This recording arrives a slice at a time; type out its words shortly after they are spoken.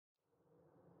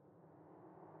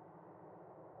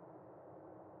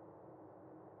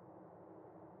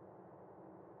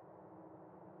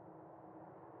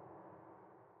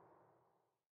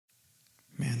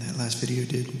Man, that last video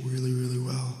did really, really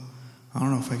well. I don't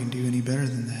know if I can do any better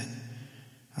than that.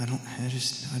 I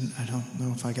don't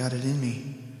know if I got it in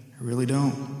me. I really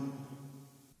don't.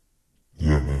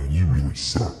 Yeah, man, you really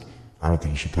suck. I don't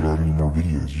think you should put out any more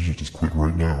videos. You should just quit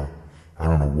right now. I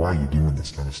don't know why you're doing this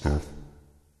kind of stuff.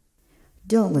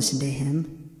 Don't listen to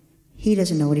him. He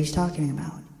doesn't know what he's talking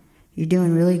about. You're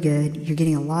doing really good. You're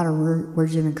getting a lot of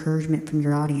words of encouragement from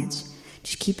your audience.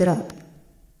 Just keep it up.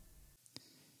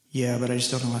 Yeah, but I just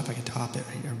don't know if I can top it.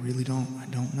 I really don't. I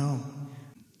don't know.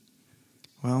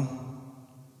 Well,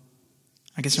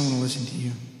 I guess I want to listen to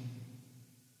you.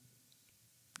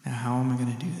 Now, how am I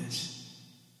going to do this?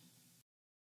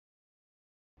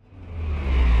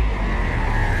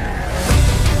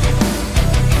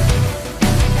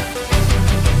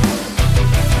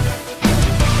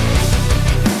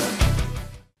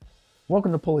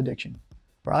 Welcome to Pool Addiction,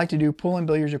 where I like to do pool and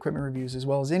billiards equipment reviews as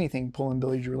well as anything pool and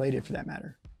billiards related for that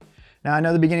matter. Now I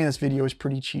know the beginning of this video is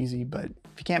pretty cheesy, but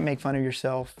if you can't make fun of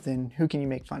yourself, then who can you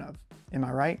make fun of? Am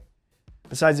I right?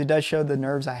 Besides, it does show the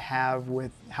nerves I have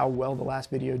with how well the last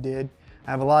video did.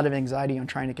 I have a lot of anxiety on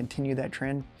trying to continue that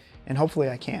trend, and hopefully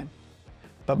I can.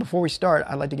 But before we start,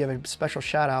 I'd like to give a special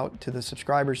shout out to the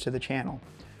subscribers to the channel.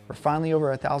 We're finally over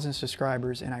 1,000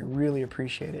 subscribers, and I really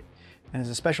appreciate it. And as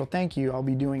a special thank you, I'll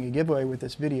be doing a giveaway with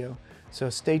this video, so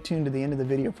stay tuned to the end of the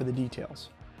video for the details.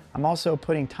 I'm also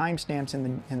putting timestamps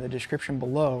in the description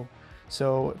below,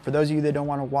 so for those of you that don't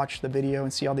want to watch the video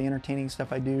and see all the entertaining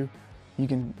stuff I do, you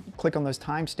can click on those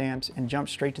timestamps and jump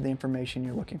straight to the information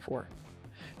you're looking for.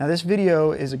 Now this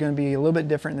video is going to be a little bit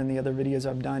different than the other videos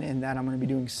I've done in that I'm going to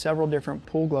be doing several different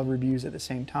pool glove reviews at the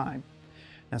same time.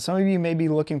 Now some of you may be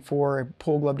looking for a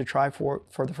pool glove to try for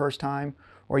the first time,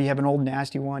 or you have an old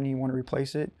nasty one and you want to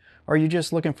replace it, or you're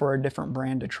just looking for a different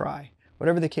brand to try.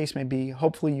 Whatever the case may be,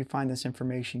 hopefully you find this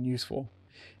information useful.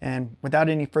 And without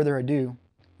any further ado,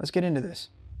 let's get into this.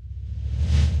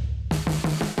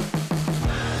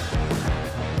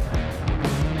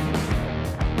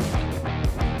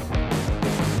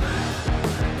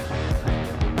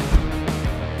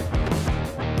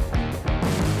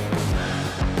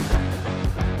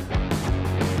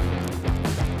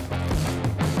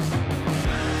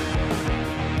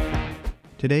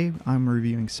 Today, I'm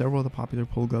reviewing several of the popular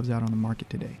pool gloves out on the market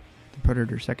today. The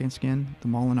Predator Second Skin, the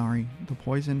Molinari, the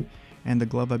Poison, and the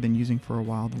glove I've been using for a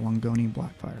while, the Longoni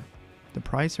Blackfire. The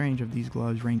price range of these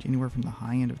gloves range anywhere from the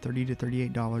high end of $30 to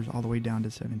 $38 all the way down to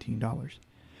 $17.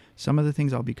 Some of the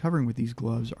things I'll be covering with these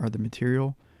gloves are the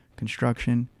material,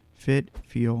 construction, fit,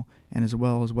 feel, and as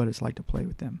well as what it's like to play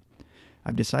with them.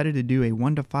 I've decided to do a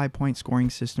 1 to 5 point scoring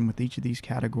system with each of these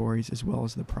categories as well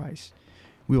as the price.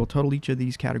 We will total each of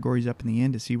these categories up in the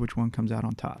end to see which one comes out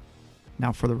on top.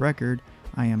 Now for the record,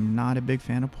 I am not a big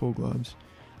fan of pool gloves.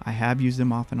 I have used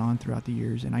them off and on throughout the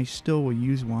years, and I still will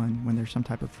use one when there's some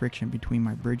type of friction between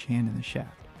my bridge hand and the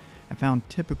shaft. I found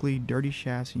typically dirty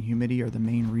shafts and humidity are the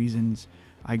main reasons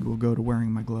I will go to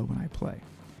wearing my glove when I play.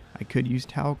 I could use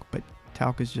talc, but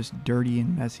talc is just dirty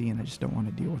and messy and I just don't want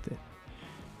to deal with it.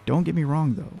 Don't get me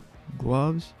wrong though,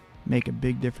 gloves make a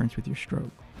big difference with your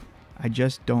stroke. I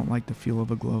just don't like the feel of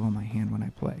a glove on my hand when I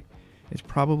play. It's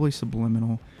probably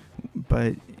subliminal,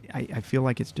 but I feel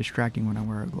like it's distracting when I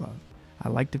wear a glove. I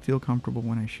like to feel comfortable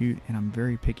when I shoot, and I'm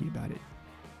very picky about it.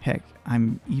 Heck,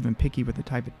 I'm even picky with the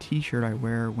type of t-shirt I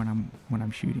wear when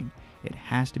I'm shooting. It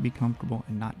has to be comfortable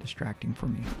and not distracting for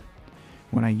me.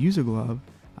 When I use a glove,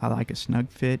 I like a snug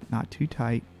fit, not too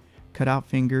tight, cut out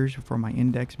fingers for my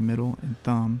index, middle, and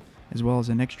thumb, as well as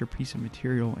an extra piece of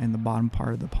material in the bottom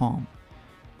part of the palm.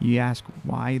 You ask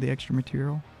why the extra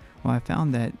material? Well, I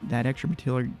found that extra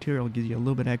material gives you a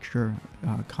little bit extra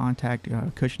contact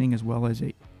cushioning, as well as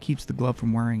it keeps the glove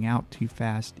from wearing out too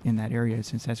fast in that area,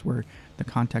 since that's where the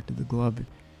contact of the glove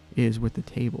is with the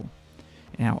table.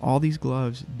 Now, all these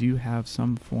gloves do have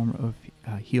some form of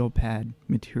heel pad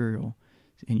material,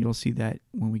 and you'll see that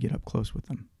when we get up close with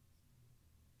them.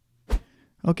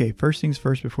 Okay, first things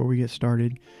first before we get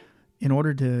started. In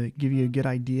order to give you a good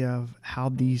idea of how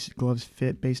these gloves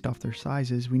fit based off their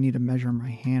sizes, we need to measure my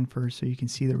hand first so you can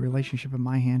see the relationship of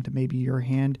my hand to maybe your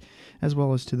hand, as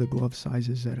well as to the glove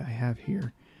sizes that I have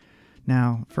here.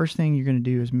 Now, first thing you're going to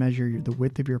do is measure the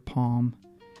width of your palm,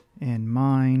 and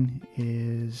mine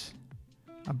is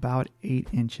about 8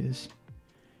 inches.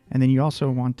 And then you also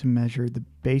want to measure the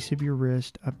base of your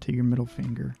wrist up to your middle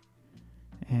finger.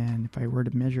 And if I were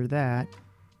to measure that,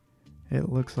 it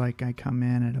looks like I come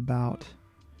in at about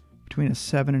between a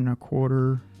 7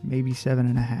 1/4, maybe 7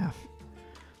 1/2.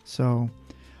 So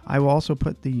I will also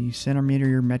put the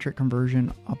centimeter metric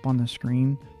conversion up on the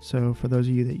screen. So for those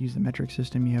of you that use the metric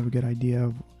system, you have a good idea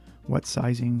of what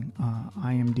sizing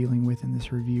I am dealing with in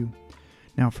this review.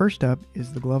 Now, first up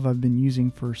is the glove I've been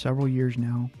using for several years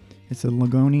now. It's the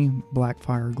Longoni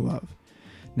Blackfire glove.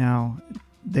 Now,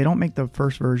 they don't make the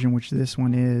first version, which this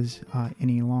one is,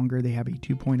 any longer. They have a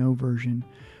 2.0 version,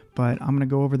 but I'm going to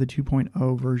go over the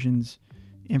 2.0 version's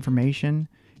information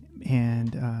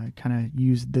and kind of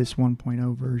use this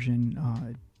 1.0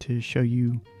 version to show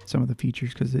you some of the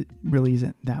features, because it really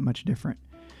isn't that much different.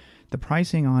 The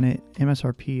pricing on it,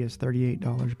 MSRP is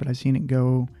 $38, but I've seen it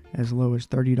go as low as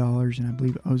 $30, and I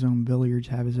believe Ozone Billiards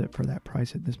has it for that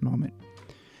price at this moment.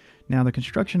 Now, the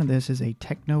construction of this is a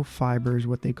techno fiber is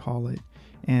what they call it,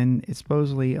 and it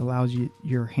supposedly allows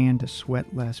your hand to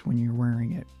sweat less when you're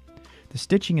wearing it. The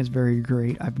stitching is very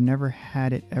great. I've never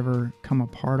had it ever come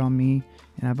apart on me,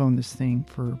 and I've owned this thing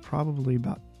for probably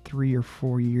about 3 or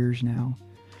 4 years now.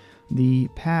 The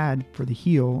pad for the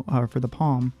heel, for the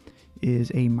palm,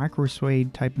 is a micro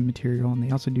suede type of material, and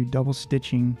they also do double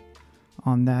stitching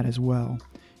on that as well.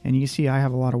 And you can see I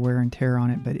have a lot of wear and tear on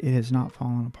it, but it has not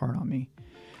fallen apart on me.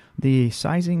 The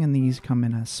sizing in these come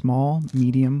in a small,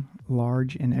 medium,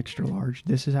 large, and extra large.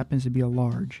 This happens to be a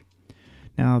large.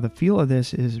 Now, the feel of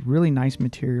this is really nice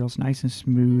materials, nice and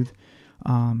smooth,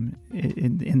 and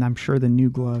I'm sure the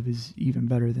new glove is even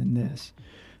better than this.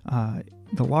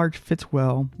 The large fits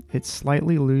well. It's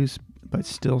slightly loose, but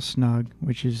still snug,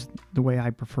 which is the way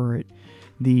I prefer it.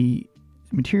 The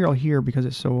material here, because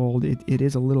it's so old, it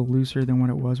is a little looser than what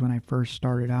it was when I first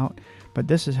started out, but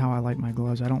this is how I like my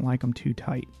gloves. I don't like them too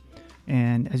tight.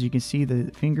 And as you can see,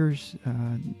 the fingers,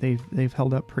 they've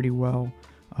held up pretty well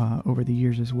over the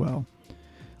years as well.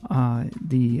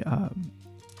 The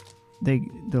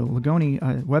Longoni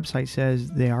website says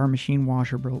they are machine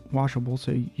washable,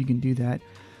 so you can do that.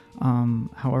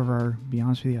 However, to be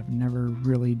honest with you, I've never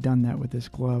really done that with this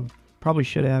glove. Probably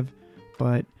should have,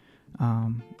 but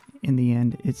in the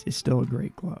end, it's still a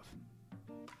great glove.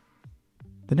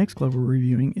 The next glove we're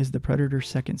reviewing is the Predator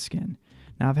Second Skin.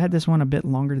 Now, I've had this one a bit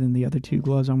longer than the other two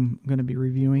gloves I'm going to be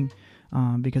reviewing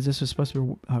because this was supposed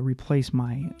to replace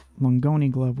my Longoni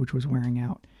glove, which was wearing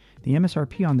out. The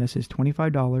MSRP on this is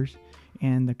 $25,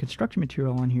 and the construction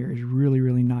material on here is really,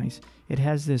 really nice. It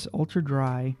has this ultra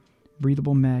dry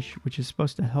breathable mesh, which is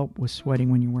supposed to help with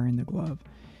sweating when you're wearing the glove,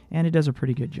 and it does a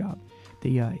pretty good job.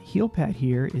 The heel pad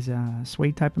here is a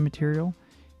suede type of material,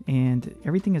 and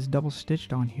everything is double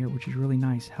stitched on here, which is really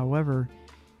nice. However,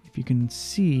 if you can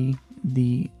see,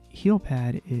 the heel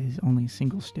pad is only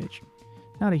single stitched.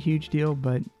 Not a huge deal,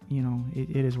 but you know,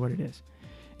 it is what it is.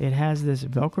 It has this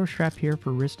Velcro strap here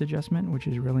for wrist adjustment, which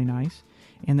is really nice.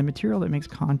 And the material that makes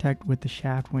contact with the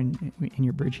shaft when in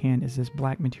your bridge hand is this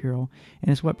black material,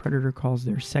 and it's what Predator calls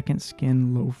their second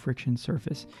skin low friction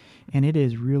surface. And it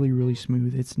is really, really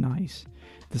smooth. It's nice.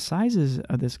 The sizes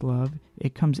of this glove,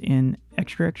 it comes in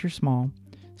extra small,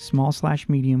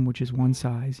 small/medium, which is one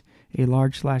size, a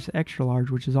large/extra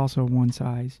large, which is also one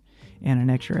size, and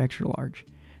an extra large.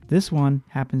 This one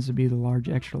happens to be the large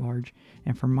extra large,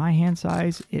 and for my hand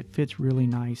size, it fits really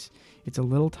nice. It's a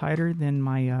little tighter than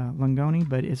my Longoni,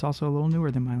 but it's also a little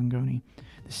newer than my Longoni.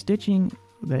 The stitching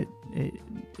that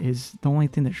is the only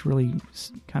thing that's really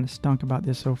kind of stunk about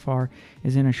this so far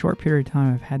is in a short period of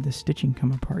time I've had the stitching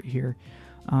come apart here.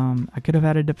 I could have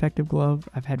had a defective glove.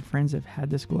 I've had friends that have had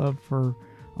this glove for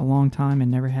a long time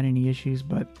and never had any issues,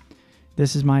 but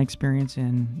this is my experience,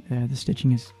 and the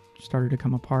stitching has started to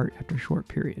come apart after a short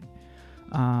period.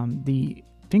 The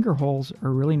finger holes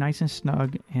are really nice and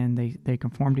snug, and they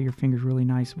conform to your fingers really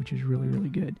nice, which is really, really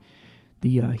good.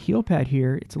 The heel pad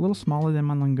here, it's a little smaller than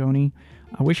my Longoni.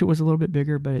 I wish it was a little bit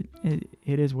bigger, but it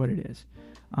is what it is.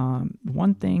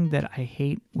 One thing that I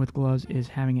hate with gloves is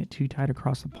having it too tight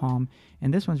across the palm,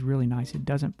 and this one's really nice. It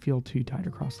doesn't feel too tight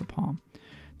across the palm.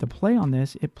 The play on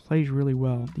this, it plays really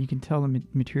well. You can tell the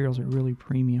materials are really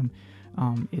premium.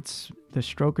 The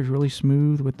stroke is really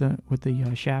smooth with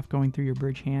the shaft going through your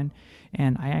bridge hand,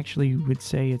 and I actually would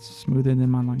say it's smoother than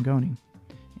my Longoni,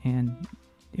 and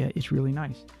yeah, it's really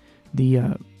nice.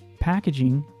 The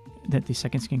packaging that the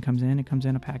second skin comes in, it comes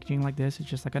in a packaging like this. It's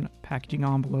just like a packaging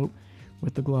envelope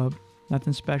with the glove.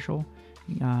 Nothing special,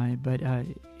 but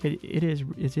it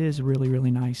is a really,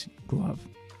 really nice glove.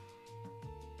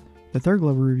 The third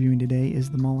glove we're reviewing today is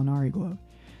the Molinari glove.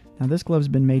 Now, this glove's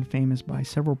been made famous by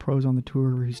several pros on the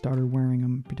tour who started wearing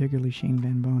them, particularly Shane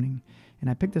Van Boening. And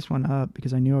I picked this one up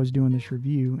because I knew I was doing this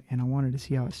review and I wanted to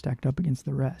see how it stacked up against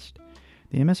the rest.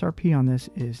 The MSRP on this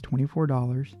is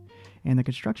 $24, and the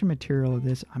construction material of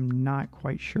this, I'm not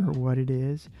quite sure what it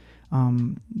is.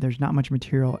 There's not much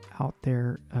material out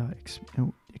there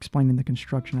explaining the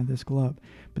construction of this glove,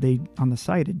 but on the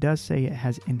site it does say it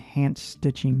has enhanced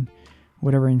stitching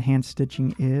whatever enhanced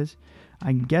stitching is.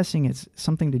 I'm guessing it's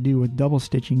something to do with double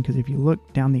stitching, because if you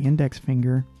look down the index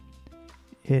finger,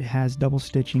 it has double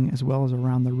stitching as well as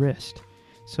around the wrist.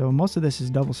 So most of this is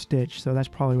double stitch, so that's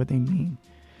probably what they mean.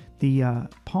 The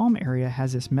palm area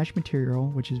has this mesh material,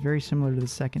 which is very similar to the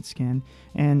second skin,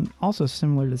 and also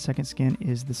similar to the second skin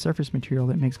is the surface material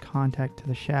that makes contact to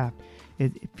the shaft.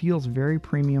 It feels very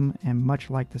premium and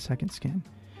much like the second skin.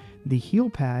 The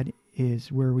heel pad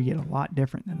is where we get a lot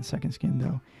different than the second skin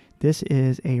though. This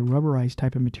is a rubberized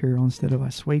type of material instead of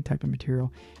a suede type of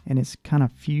material, and it's kind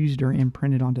of fused or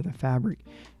imprinted onto the fabric.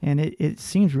 And it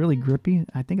seems really grippy.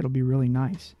 I think it'll be really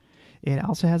nice. It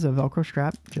also has a Velcro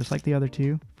strap, just like the other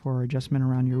two, for adjustment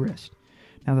around your wrist.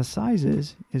 Now the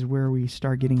sizes is where we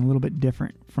start getting a little bit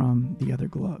different from the other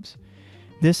gloves.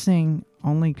 This thing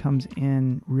only comes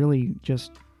in really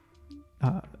just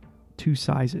 2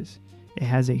 sizes. It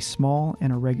has a small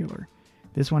and a regular.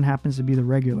 This one happens to be the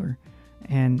regular,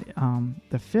 and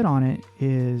the fit on it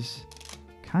is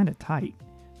kind of tight.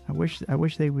 I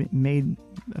wish they made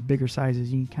a bigger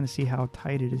sizes. You can kind of see how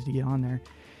tight it is to get on there,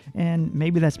 and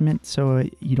maybe that's meant so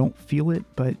you don't feel it,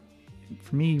 but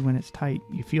for me, when it's tight,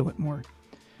 you feel it more.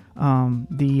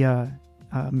 The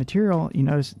material, you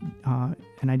notice,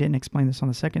 and I didn't explain this on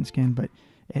the second skin, but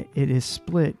it is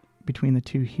split between the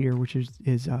two here, which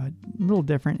is a little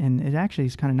different, and it actually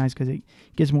is kind of nice because it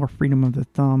gives more freedom of the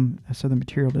thumb, so the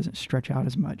material doesn't stretch out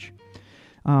as much.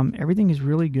 Everything is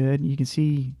really good. You can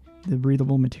see the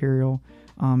breathable material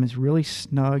is really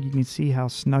snug. You can see how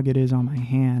snug it is on my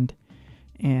hand,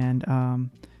 and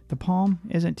the palm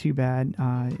isn't too bad,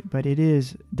 but it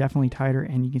is definitely tighter,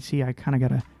 and you can see I'm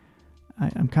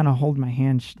kind of holding my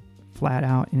hand flat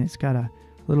out, and it's got a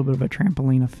little bit of a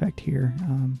trampoline effect here.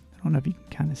 I don't know if you can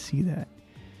kind of see that,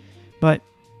 but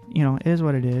you know, it is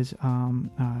what it is.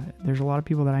 There's a lot of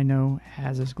people that I know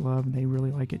has this glove, and they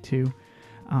really like it too.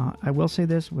 I will say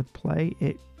this with play,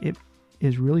 it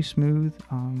is really smooth.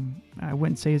 I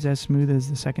wouldn't say it's as smooth as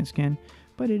the second skin,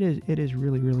 but it is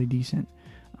really, really decent.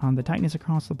 The tightness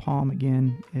across the palm,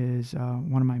 again, is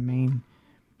one of my main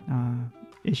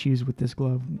issues with this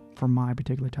glove for my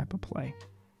particular type of play.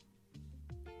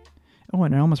 Oh,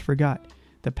 and I almost forgot.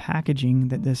 The packaging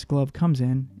that this glove comes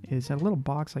in is a little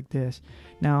box like this.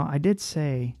 Now, I did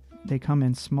say they come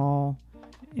in small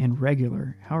and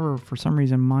regular. However, for some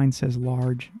reason, mine says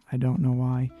large. I don't know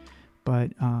why,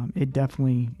 but it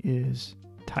definitely is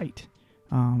tight.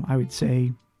 I would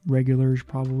say regular is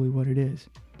probably what it is.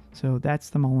 So that's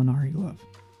the Molinari glove.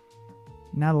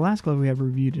 Now, the last glove we have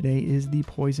reviewed today is the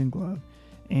Poison glove.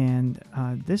 And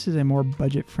this is a more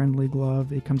budget-friendly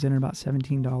glove. It comes in at about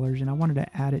 $17, and I wanted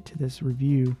to add it to this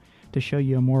review to show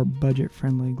you a more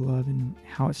budget-friendly glove and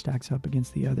how it stacks up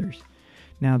against the others.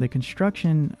 Now, the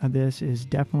construction of this is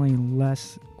definitely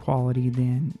less quality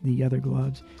than the other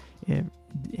gloves. It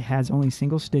has only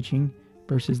single stitching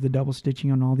versus the double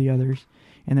stitching on all the others.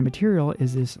 And the material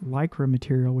is this Lycra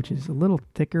material, which is a little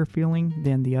thicker feeling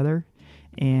than the other.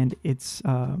 And it's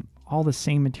all the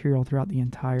same material throughout the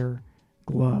entire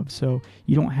glove, so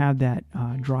you don't have that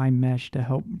dry mesh to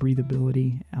help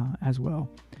breathability as well.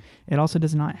 It also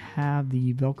does not have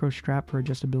the Velcro strap for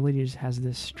adjustability. It just has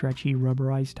this stretchy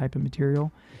rubberized type of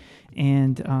material,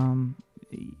 and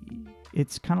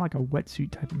it's kind of like a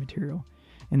wetsuit type of material.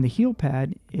 And the heel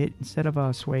pad, instead of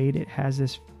a suede, it has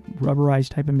this rubberized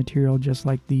type of material just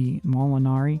like the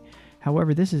Molinari.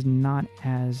 However, this is not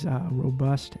as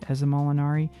robust as the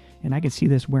Molinari, and I could see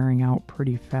this wearing out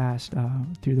pretty fast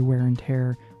through the wear and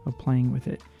tear of playing with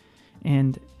it.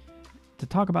 And to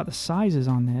talk about the sizes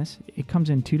on this, it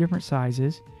comes in 2 different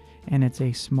sizes, and it's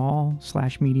a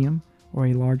small/medium or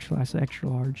a large/extra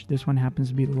large. This one happens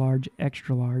to be the large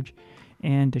extra large.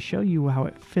 And to show you how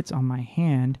it fits on my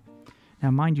hand, now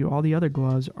mind you, all the other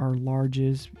gloves are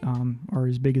larges or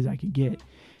as big as I could get.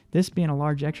 This being a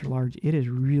large extra large, it is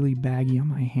really baggy on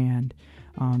my hand.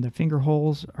 The finger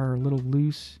holes are a little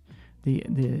loose.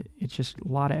 It's just a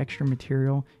lot of extra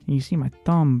material, and you see my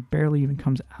thumb barely even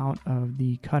comes out of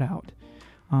the cutout.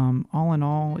 All in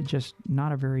all, it's just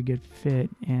not a very good fit.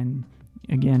 And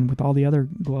again, with all the other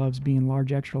gloves being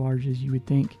large extra larges, you would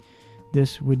think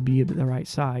this would be the right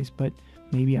size, but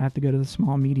maybe I have to go to the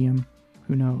small medium.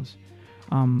 Who knows?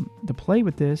 The play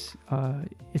with this,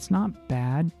 it's not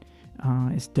bad.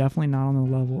 It's definitely not on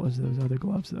the level as those other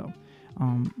gloves though.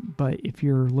 But if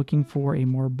you're looking for a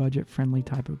more budget-friendly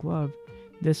type of glove,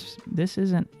 this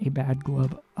isn't a bad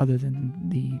glove other than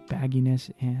the bagginess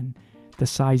and the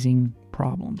sizing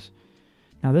problems.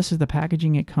 Now this is the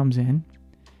packaging it comes in.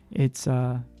 It's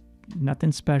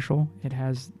nothing special. It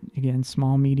has, again,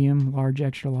 small, medium, large,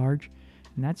 extra large,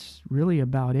 and that's really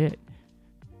about it.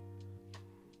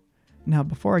 Now,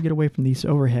 before I get away from these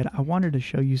overhead, I wanted to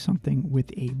show you something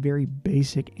with a very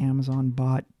basic Amazon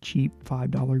bought cheap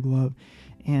 $5 glove,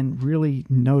 and really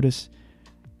notice,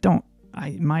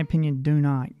 in my opinion, do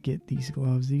not get these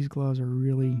gloves. These gloves are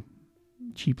really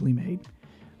cheaply made.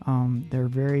 They're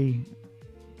very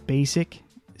basic,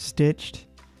 stitched.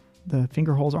 The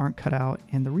finger holes aren't cut out,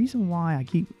 and the reason why I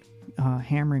keep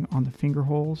hammering on the finger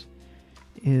holes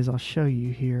is, I'll show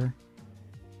you here.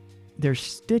 There's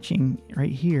stitching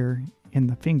right here in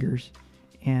the fingers,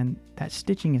 and that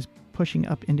stitching is pushing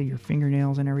up into your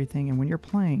fingernails and everything, and when you're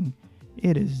playing,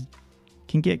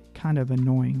 can get kind of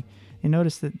annoying. And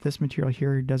notice that this material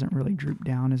here doesn't really droop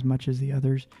down as much as the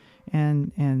others,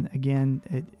 and again,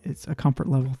 it's a comfort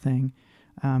level thing.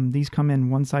 These come in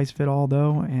one size fit all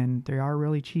though, and they are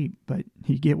really cheap, but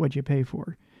you get what you pay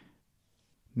for.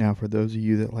 Now, for those of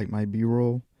you that like my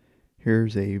B-roll,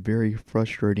 here's a very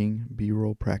frustrating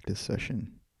B-roll practice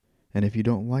session. And if you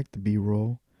don't like the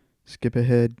B-roll, skip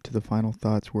ahead to the final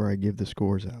thoughts where I give the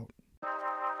scores out.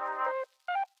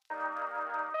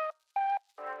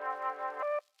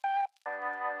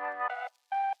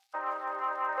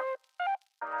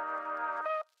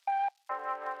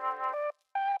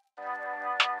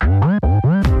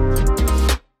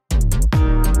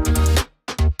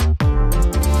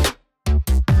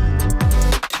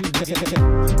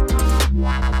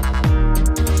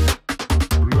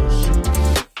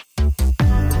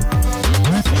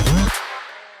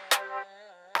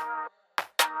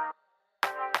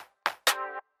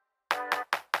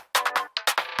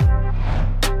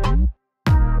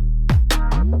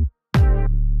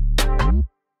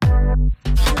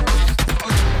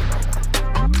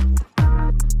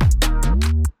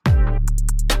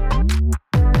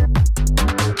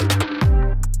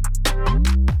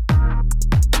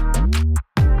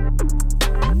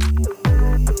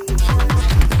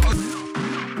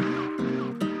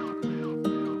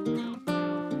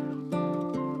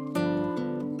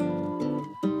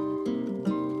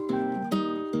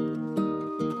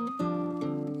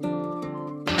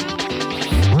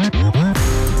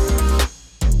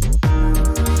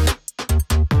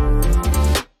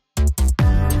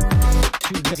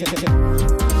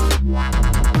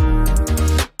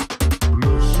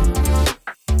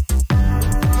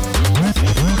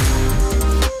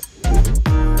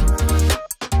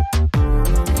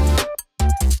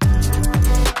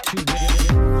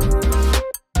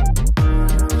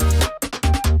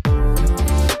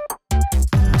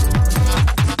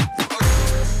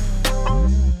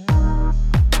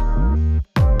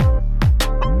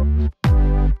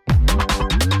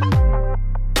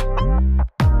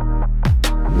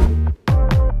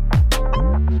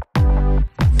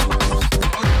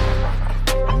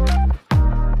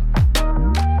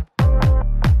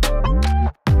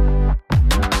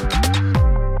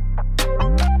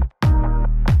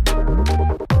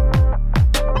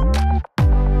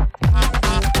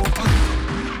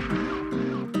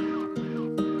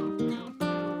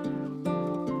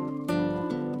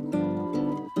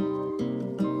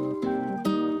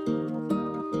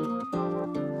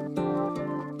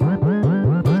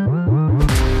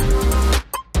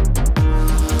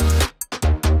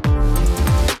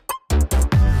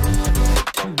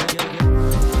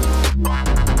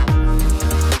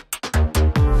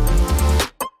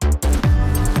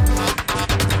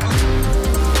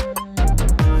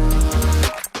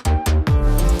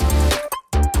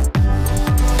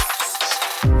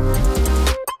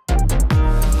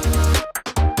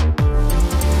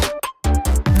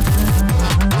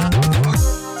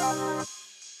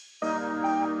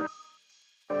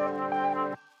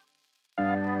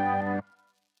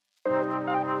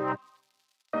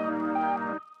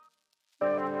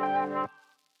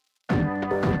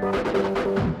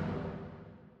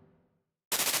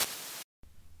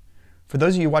 For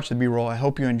those of you who watched the B-roll, I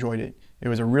hope you enjoyed it. It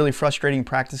was a really frustrating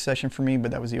practice session for me, but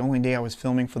that was the only day I was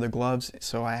filming for the gloves,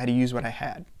 so I had to use what I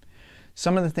had.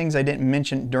 Some of the things I didn't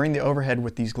mention during the overhead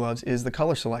with these gloves is the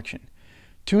color selection.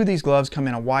 Two of these gloves come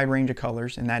in a wide range of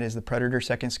colors, and that is the Predator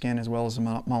Second Skin as well as the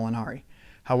Molinari.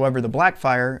 However, the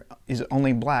Blackfire is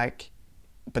only black,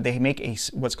 but they make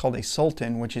what's called a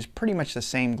Sultan, which is pretty much the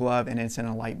same glove, and it's in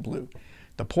a light blue.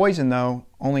 The Poison, though,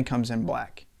 only comes in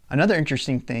black. Another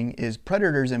interesting thing is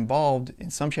Predator's involved in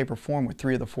some shape or form with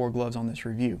 3 of the 4 gloves on this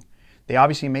review. They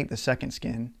obviously make the Second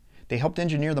Skin, they helped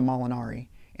engineer the Molinari,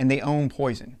 and they own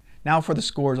Poison. Now for the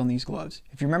scores on these gloves.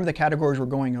 If you remember, the categories we're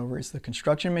going over is the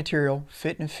construction material,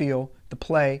 fit and feel, the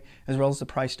play, as well as the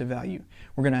price to value.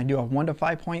 We're going to do a 1 to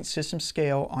 5 point system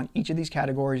scale on each of these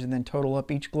categories and then total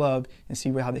up each glove and see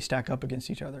how they stack up against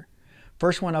each other.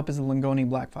 First one up is the Longoni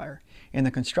Blackfire. In the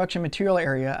construction material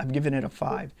area, I've given it a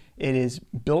 5. It is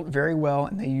built very well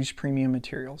and they use premium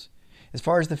materials. As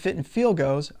far as the fit and feel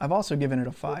goes, I've also given it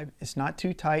a 5. It's not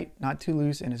too tight, not too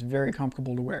loose, and it's very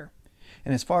comfortable to wear.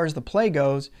 And as far as the play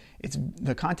goes, it's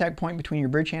the contact point between your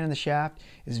bridge hand and the shaft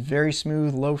is very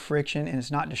smooth, low friction, and it's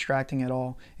not distracting at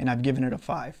all, and I've given it a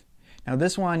 5. Now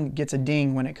this one gets a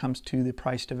ding when it comes to the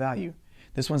price to value.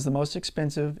 This one's the most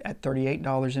expensive at $38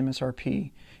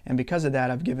 MSRP, and because of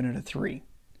that, I've given it a 3.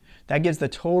 That gives the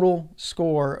total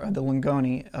score of the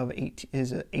Longoni of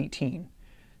 18.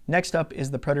 Next up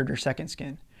is the Predator Second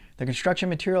Skin. The construction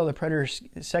material of the Predator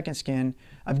Second Skin,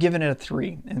 I've given it a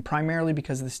 3, and primarily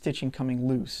because of the stitching coming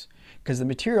loose, because the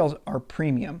materials are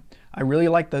premium. I really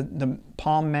like the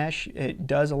palm mesh. It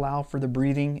does allow for the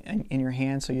breathing in your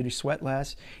hand so you sweat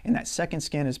less, and that second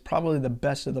skin is probably the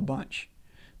best of the bunch.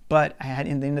 But at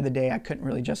the end of the day, I couldn't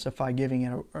really justify giving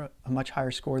it a much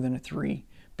higher score than a 3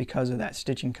 because of that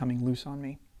stitching coming loose on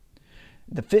me.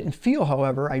 The fit and feel,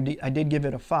 however, I did give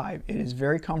it a 5. It is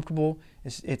very comfortable.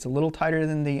 It's a little tighter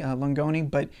than the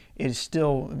Longoni, but it is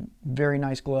still a very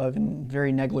nice glove and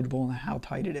very negligible in how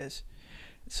tight it is.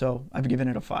 So I've given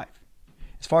it a 5.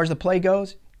 As far as the play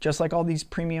goes, just like all these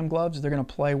premium gloves, they're going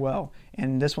to play well.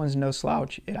 And this one's no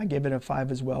slouch. I give it a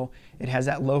 5 as well. It has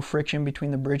that low friction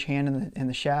between the bridge hand and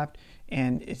the shaft,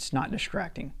 and it's not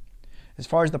distracting. As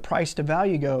far as the price to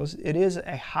value goes, it is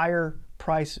a higher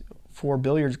price for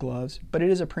billiards gloves, but it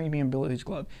is a premium billiards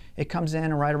glove. It comes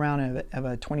in right around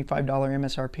a $25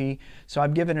 MSRP, so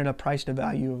I've given it a price to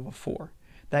value of a 4.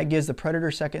 That gives the Predator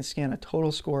Second Skin a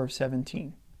total score of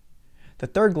 17. The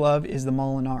third glove is the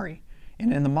Molinari,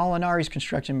 and in the Molinari's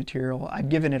construction material, I've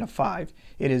given it a 5.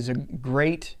 It is a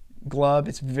great glove.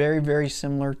 It's very, very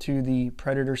similar to the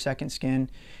Predator Second Skin.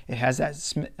 It has that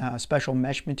special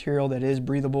mesh material that is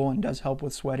breathable and does help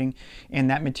with sweating,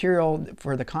 and that material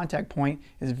for the contact point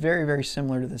is very, very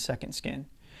similar to the Second Skin.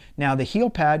 Now the heel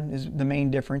pad is the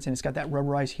main difference, and it's got that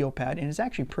rubberized heel pad, and it's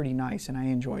actually pretty nice, and I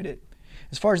enjoyed it.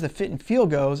 As far as the fit and feel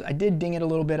goes, I did ding it a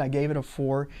little bit. I gave it a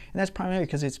 4, and that's primarily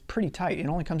because it's pretty tight. It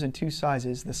only comes in 2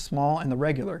 sizes, the small and the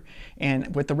regular.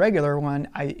 And with the regular one,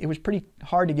 it was pretty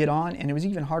hard to get on, and it was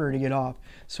even harder to get off,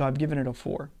 so I've given it a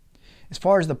 4. As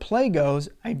far as the play goes,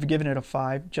 I've given it a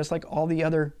 5. Just like all the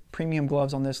other premium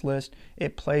gloves on this list,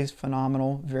 it plays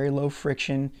phenomenal, very low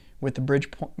friction with the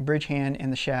bridge hand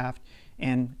and the shaft,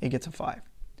 and it gets a 5.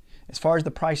 As far as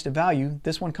the price to value,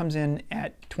 this one comes in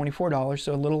at $24,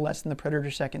 so a little less than the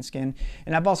Predator Second Skin,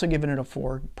 and I've also given it a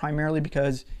 4, primarily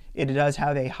because it does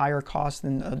have a higher cost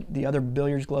than the other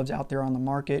billiards gloves out there on the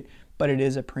market, but it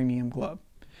is a premium glove.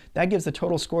 That gives the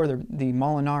total score of the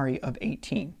Molinari of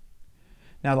 18.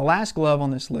 Now the last glove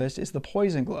on this list is the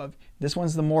Poison glove. This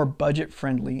one's the more budget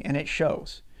friendly, and it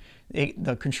shows.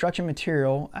 The construction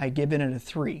material, I've given it a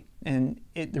 3, and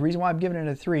the reason why I've given it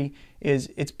a 3 is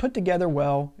it's put together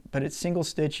well, but it's single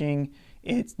stitching.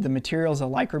 The material is a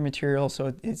lycra material,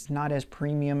 so it's not as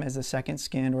premium as the Second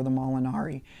Skin or the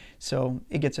Molinari, so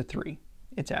it gets a 3.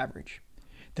 It's average.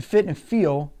 The fit and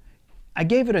feel, I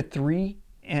gave it a 3,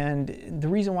 and the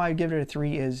reason why I give it a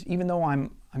 3 is even though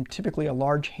I'm typically a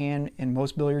large hand in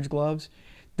most billiards gloves,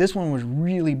 this one was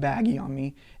really baggy on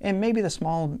me, and maybe the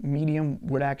small medium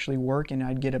would actually work and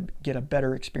I'd get a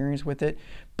better experience with it.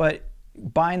 But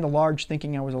buying the large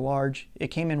thinking I was a large, it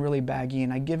came in really baggy,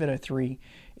 and I give it a 3.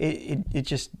 It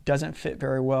just doesn't fit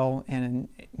very well, and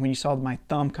when you saw my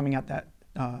thumb coming out that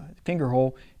finger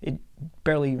hole, it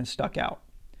barely even stuck out.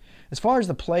 As far as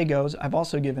the play goes, I've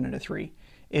also given it a 3.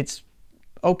 It's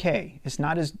okay. It's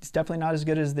definitely not as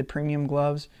good as the premium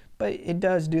gloves, but it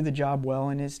does do the job well,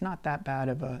 and it's not that bad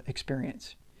of an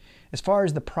experience. As far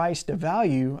as the price to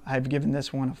value, I've given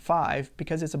this one a 5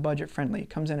 because it's a budget friendly. It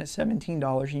comes in at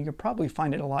 $17, and you could probably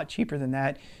find it a lot cheaper than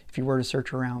that if you were to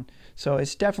search around. So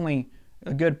it's definitely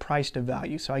a good price to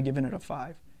value, so I've given it a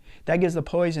 5. That gives the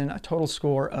Poison a total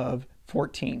score of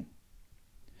 14.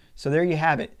 So there you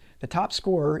have it. The top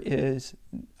score is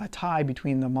a tie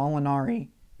between the Molinari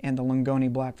and the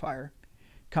Longoni Blackfire.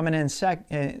 Coming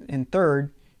in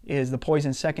third is the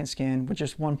Poison Second Skin, with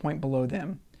just 1 point below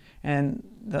them. And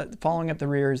following up the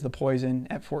rear is the Poison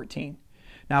at 14.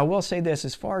 Now I will say this,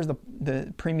 as far as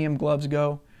the premium gloves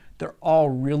go, they're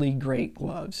all really great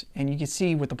gloves. And you can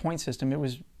see with the point system, it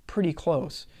was pretty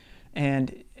close.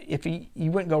 And if you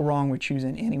wouldn't go wrong with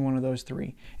choosing any one of those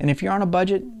 3. And if you're on a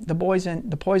budget, the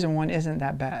Poison one isn't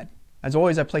that bad. As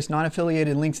always, I place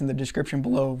non-affiliated links in the description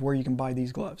below of where you can buy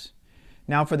these gloves.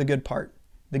 Now for the good part,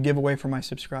 the giveaway for my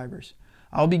subscribers.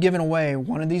 I'll be giving away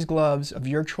one of these gloves of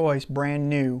your choice, brand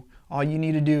new. All you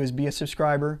need to do is be a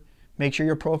subscriber, make sure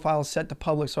your profile is set to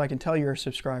public so I can tell you're a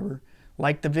subscriber,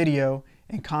 like the video,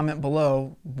 and comment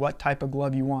below what type of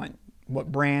glove you want,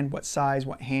 what brand, what size,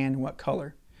 what hand, and what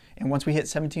color. And once we hit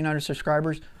 1,700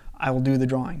 subscribers, I will do the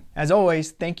drawing. As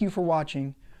always, thank you for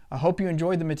watching. I hope you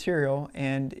enjoyed the material,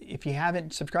 and if you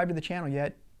haven't subscribed to the channel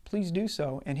yet, please do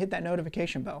so and hit that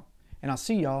notification bell. And I'll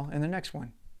see y'all in the next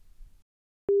one.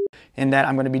 In that,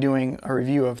 I'm going to be doing a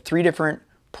review of 3 different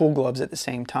pull gloves at the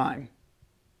same time.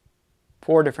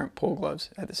 4 different pull gloves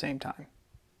at the same time.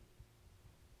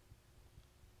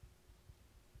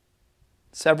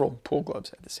 Several pull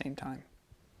gloves at the same time.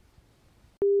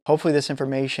 Hopefully this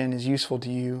information is useful to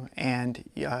you, and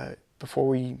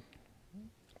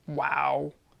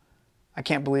wow, I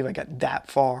can't believe I got that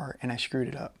far and I screwed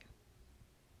it up.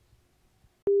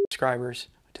 Subscribers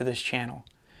to this channel.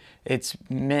 It's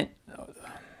meant, oh,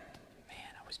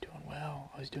 man, I was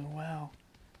doing well.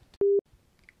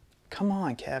 Come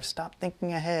on, Kev, stop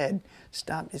thinking ahead.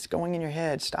 Stop, it's going in your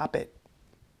head, stop it.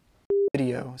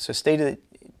 Video, so stay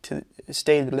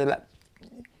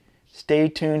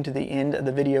tuned to the end of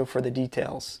the video for the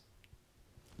details.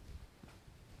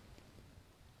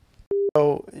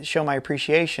 So, show my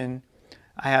appreciation,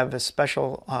 I have a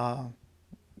special,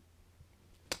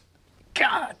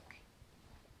 God!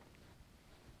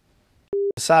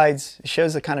 Besides, it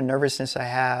shows the kind of nervousness I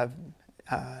have.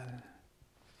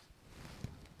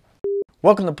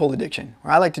 Welcome to Pull Addiction,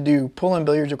 where I like to do pull and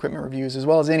billiards equipment reviews as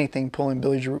well as anything pull and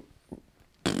billiards